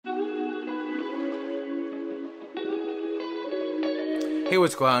Hey,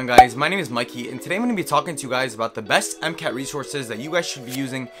 what's going on, guys? My name is Mikey, and today I'm going to be talking to you guys about the best MCAT resources that you guys should be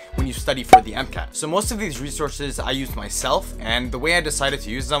using when you study for the MCAT. So most of these resources I used myself, and the way I decided to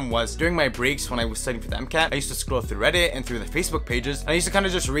use them was during my breaks when I was studying for the MCAT. I used to scroll through Reddit and through the Facebook pages, and I used to kind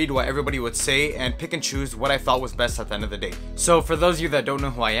of just read what everybody would say and pick and choose what I thought was best at the end of the day. So for those of you that don't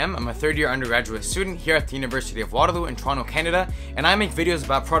know who I am, I'm a third-year undergraduate student here at the University of Waterloo in Toronto, Canada, and I make videos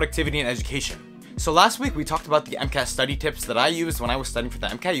about productivity and education. So last week we talked about the MCAT study tips that I used when I was studying for the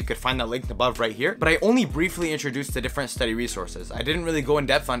MCAT. You could find that linked above right here, but I only briefly introduced the different study resources. I didn't really go in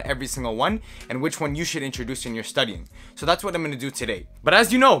depth on every single one and which one you should introduce in your studying. So that's what I'm going to do today. But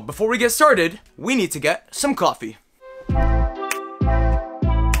as you know, before we get started, we need to get some coffee.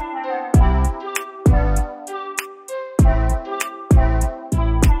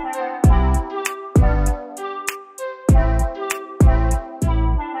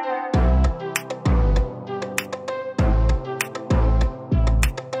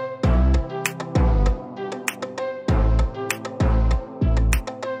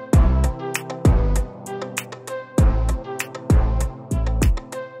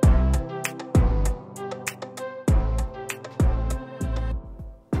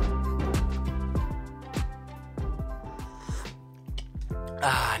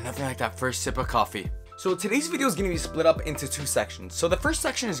 Nothing like that first sip of coffee. So today's video is going to be split up into two sections. So the first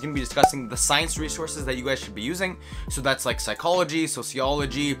section is going to be discussing the science resources that you guys should be using. So that's like psychology,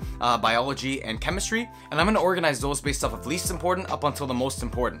 sociology, biology, and chemistry. And I'm going to organize those based off of least important up until the most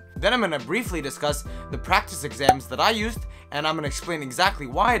important. Then I'm going to briefly discuss the practice exams that I used, and I'm going to explain exactly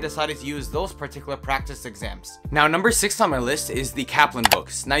why I decided to use those particular practice exams. Now, number 6 on my list is the Kaplan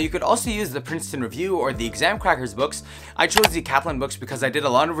Books. Now, you could also use the Princeton Review or the Exam Crackers books. I chose the Kaplan Books because I did a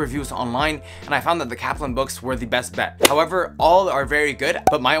lot of reviews online, and I found that the Kaplan Books were the best bet. However, all are very good,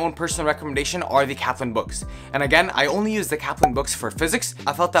 but my own personal recommendation are the Kaplan Books. And again, I only use the Kaplan Books for physics.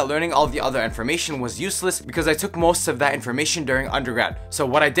 I felt that learning all the other information was useless because I took most of that information during undergrad. So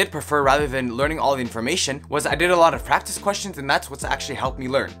what I did prefer rather than learning all the information was I did a lot of practice questions, and that's what's actually helped me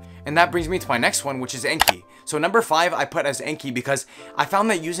learn. And that brings me to my next one, which is Enki. So number 5 I put as Enki because I found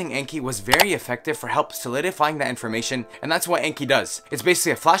that using Enki was very effective for help solidifying that information, and that's what Enki does. It's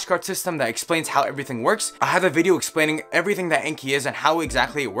basically a flashcard system that explains how everything works. I have a video explaining everything that Enki is and how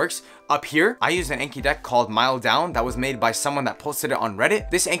exactly it works. Up here, I use an Enki deck called Mile Down that was made by someone that posted it on Reddit.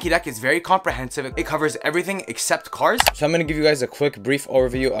 This Enki deck is very comprehensive. It covers everything except cars. So I'm going to give you guys a quick brief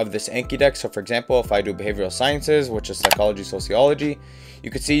overview of this Enki deck. So for example, if I do behavioral sciences, which is psychology, sociology,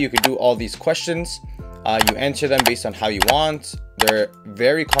 you could see you could do all these questions. You answer them based on how you want. They're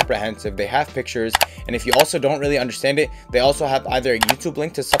very comprehensive. They have pictures, and if you also don't really understand it, they also have either a YouTube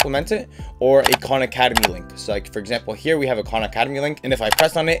link to supplement it or a Khan Academy link. So like for example, here we have a Khan Academy link, and if I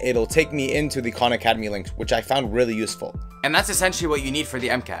press on it, it'll take me into the Khan Academy link, which I found really useful. And that's essentially what you need for the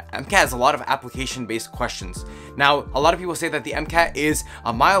MCAT. MCAT has a lot of application-based questions. Now, a lot of people say that the MCAT is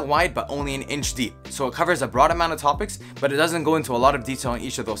a mile wide but only an inch deep. So it covers a broad amount of topics, but it doesn't go into a lot of detail on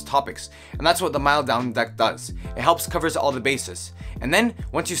each of those topics. And that's what the Mile Down deck does. It helps covers all the bases. And then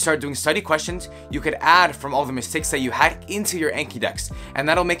once you start doing study questions, you could add from all the mistakes that you had into your Enki decks, and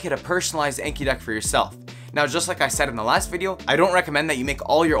that'll make it a personalized Enki deck for yourself. Now, just like I said in the last video, I don't recommend that you make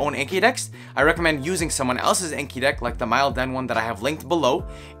all your own Enki decks. I recommend using someone else's Enki deck, like the Mile Down one that I have linked below,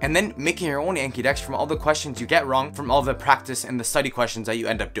 and then making your own Enki decks from all the questions you get wrong from all the practice and the study questions that you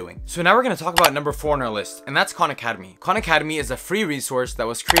end up doing. So now we're going to talk about number 4 on our list, and that's Khan Academy. Khan Academy is a free resource that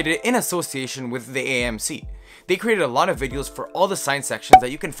was created in association with the AMC. They created a lot of videos for all the science sections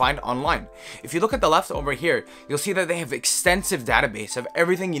that you can find online. If you look at the left over here, you'll see that they have extensive database of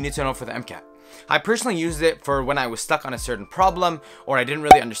everything you need to know for the MCAT. I personally used it for when I was stuck on a certain problem or I didn't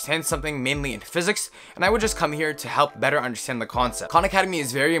really understand something, mainly in physics, and I would just come here to help better understand the concept. Khan Academy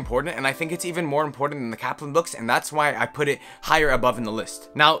is very important, and I think it's even more important than the Kaplan Books, and that's why I put it higher above in the list.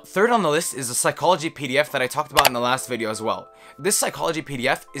 Now, third on the list is a psychology PDF that I talked about in the last video as well. This psychology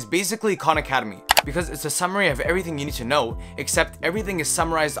PDF is basically Khan Academy because it's a summary of everything you need to know, except everything is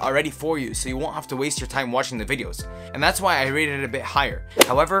summarized already for you, so you won't have to waste your time watching the videos. And that's why I rated it a bit higher.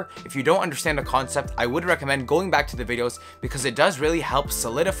 However, if you don't understand a concept, I would recommend going back to the videos because it does really help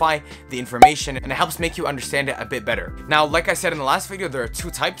solidify the information and it helps make you understand it a bit better. Now, like I said in the last video, there are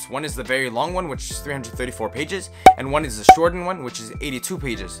 2 types. One is the very long one, which is 334 pages, and one is the shortened one, which is 82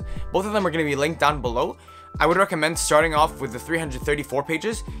 pages. Both of them are going to be linked down below. I would recommend starting off with the 334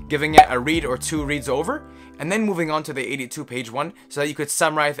 pages, giving it a read or 2 reads over, and then moving on to the 82 page one so that you could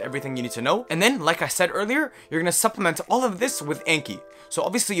summarize everything you need to know. And then, like I said earlier, you're going to supplement all of this with Enki. So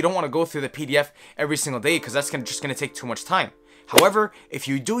obviously you don't want to go through the PDF every single day because that's just going to take too much time. However, if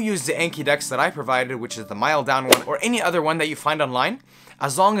you do use the Enki decks that I provided, which is the mile down one, or any other one that you find online,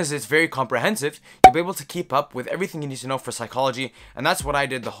 as long as it's very comprehensive, you'll be able to keep up with everything you need to know for psychology, and that's what I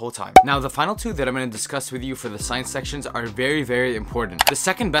did the whole time. Now, the final two that I'm going to discuss with you for the science sections are very, very important. The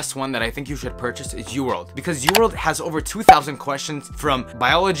second best one that I think you should purchase is UWorld, because UWorld has over 2,000 questions from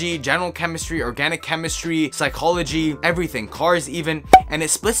biology, general chemistry, organic chemistry, psychology, everything, cars even, and it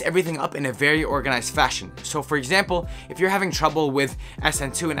splits everything up in a very organized fashion. So for example, if you're having trouble with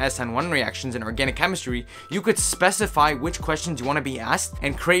SN2 and SN1 reactions in organic chemistry, you could specify which questions you want to be asked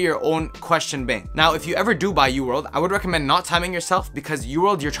and create your own question bank. Now, if you ever do buy UWorld, I would recommend not timing yourself, because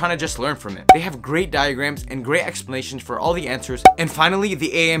UWorld, you're trying to just learn from it. They have great diagrams and great explanations for all the answers. And finally, the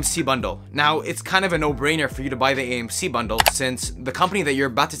AMC Bundle. Now, it's kind of a no-brainer for you to buy the AMC Bundle, since the company that you're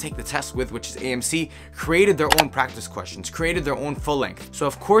about to take the test with, which is AMC, created their own practice questions, created their own full length. So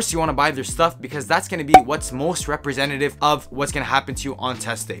of course you want to buy their stuff, because that's going to be what's most representative of what's going to happen to you on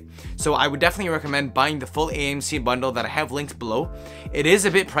test day. So I would definitely recommend buying the full AMC Bundle that I have linked below. It is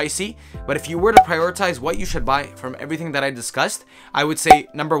a bit pricey, but if you were to prioritize what you should buy from everything that I discussed, I would say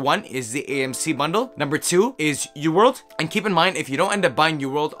number 1 is the AMC Bundle, number 2 is UWorld, and keep in mind, if you don't end up buying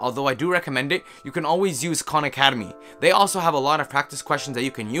UWorld, although I do recommend it, you can always use Khan Academy. They also have a lot of practice questions that you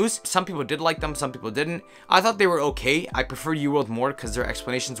can use. Some people did like them, some people didn't. I thought they were okay. I prefer UWorld more because their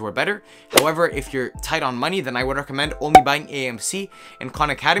explanations were better. However, if you're tight on money, then I would recommend only buying AMC and Khan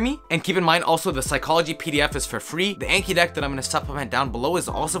Academy. And keep in mind also, the psychology PDF is for free. The Enki deck that I'm going to supplement down below is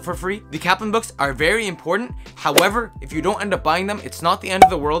also for free. The Kaplan books are very important. However, if you don't end up buying them, it's not the end of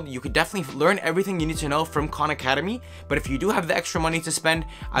the world. You could definitely learn everything you need to know from Khan Academy. But if you do have the extra money to spend,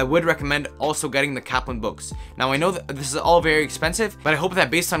 I would recommend also getting the Kaplan books. Now, I know that this is all very expensive, but I hope that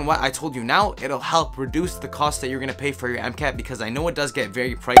based on what I told you now, it'll help reduce the cost that you're going to pay for your MCAT, because I know it does get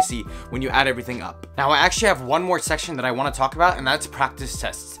very pricey when you add everything up. Now, I actually have one more section that I want to talk about, and that's practice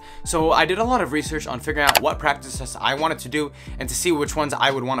tests. So I did a lot of research on figuring out what practice tests I wanted to do and to see which ones I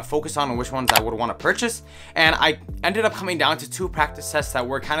would want to focus on and which ones I would want to purchase. And I ended up coming down to 2 practice tests that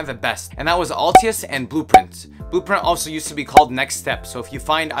were kind of the best, and that was Altius and Blueprint. Blueprint also used to be called Next Step. So if you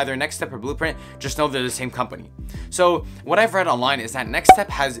find either Next Step or Blueprint, just know they're the same company. So what I've read online is that Next Step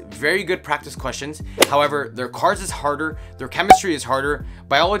has very good practice questions. However, their cars is harder, their chemistry is harder,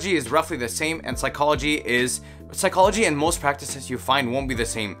 biology is roughly the same, and psychology and most practices you find won't be the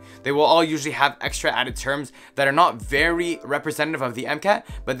same. They will all usually have extra added terms that are not very representative of the MCAT,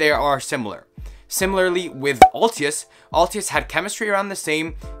 but they are similar. Similarly with Altius had chemistry around the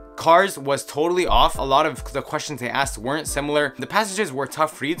same. Cars was totally off. A lot of the questions they asked weren't similar. The passages were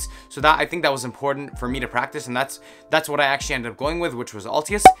tough reads, so that I think that was important for me to practice, and that's what I actually ended up going with, which was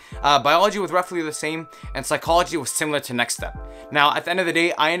Altius. Biology was roughly the same, and psychology was similar to Next Step. Now, at the end of the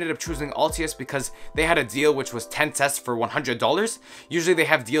day, I ended up choosing Altius because they had a deal which was 10 tests for $100. Usually they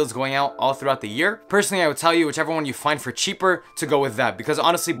have deals going out all throughout the year. Personally, I would tell you whichever one you find for cheaper to go with that, because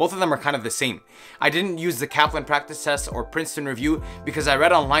honestly, both of them are kind of the same. I didn't use the Kaplan practice test or Princeton review because I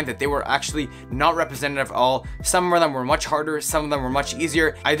read online that they were actually not representative at all. Some of them were much harder, some of them were much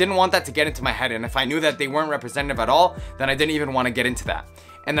easier. I didn't want that to get into my head, and if I knew that they weren't representative at all, then I didn't even want to get into that.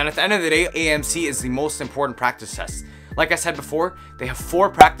 And then at the end of the day, AMC is the most important practice test. Like I said before, they have 4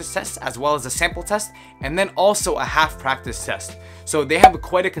 practice tests as well as a sample test, and then also a half practice test. So they have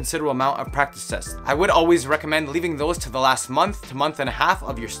quite a considerable amount of practice tests. I would always recommend leaving those to the last month to month and a half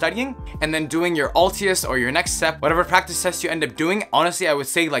of your studying, and then doing your Altius or your Next Step, whatever practice test you end up doing. Honestly, I would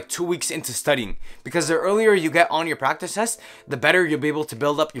say like 2 weeks into studying, because the earlier you get on your practice test, the better you'll be able to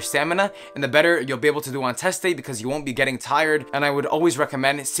build up your stamina, and the better you'll be able to do on test day, because you won't be getting tired. And I would always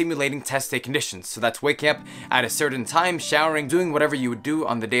recommend simulating test day conditions. So that's waking up at a certain time, showering, doing whatever you would do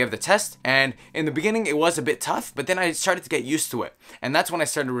on the day of the test. And in the beginning, it was a bit tough, but then I started to get used to it. And that's when I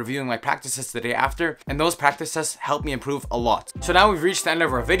started reviewing my practice tests the day after, and those practice tests helped me improve a lot. So now we've reached the end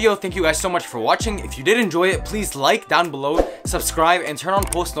of our video. Thank you guys so much for watching. If you did enjoy it, please like down below, subscribe, and turn on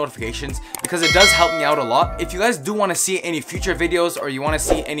post notifications, because it does help me out a lot. If you guys do want to see any future videos, or you want to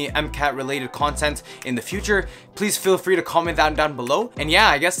see any MCAT related content in the future, please feel free to comment that down below. And yeah,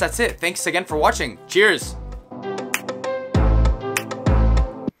 I guess that's it. Thanks again for watching. Cheers!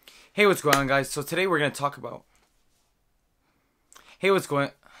 Hey, what's going on, guys? So today we're going to talk about... Hey, what's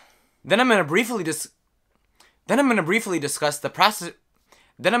going... Then I'm going to briefly discuss the process...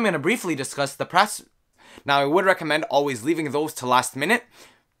 Now, I would recommend always leaving those to last minute.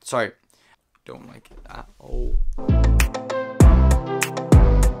 Sorry. Don't like it. Oh.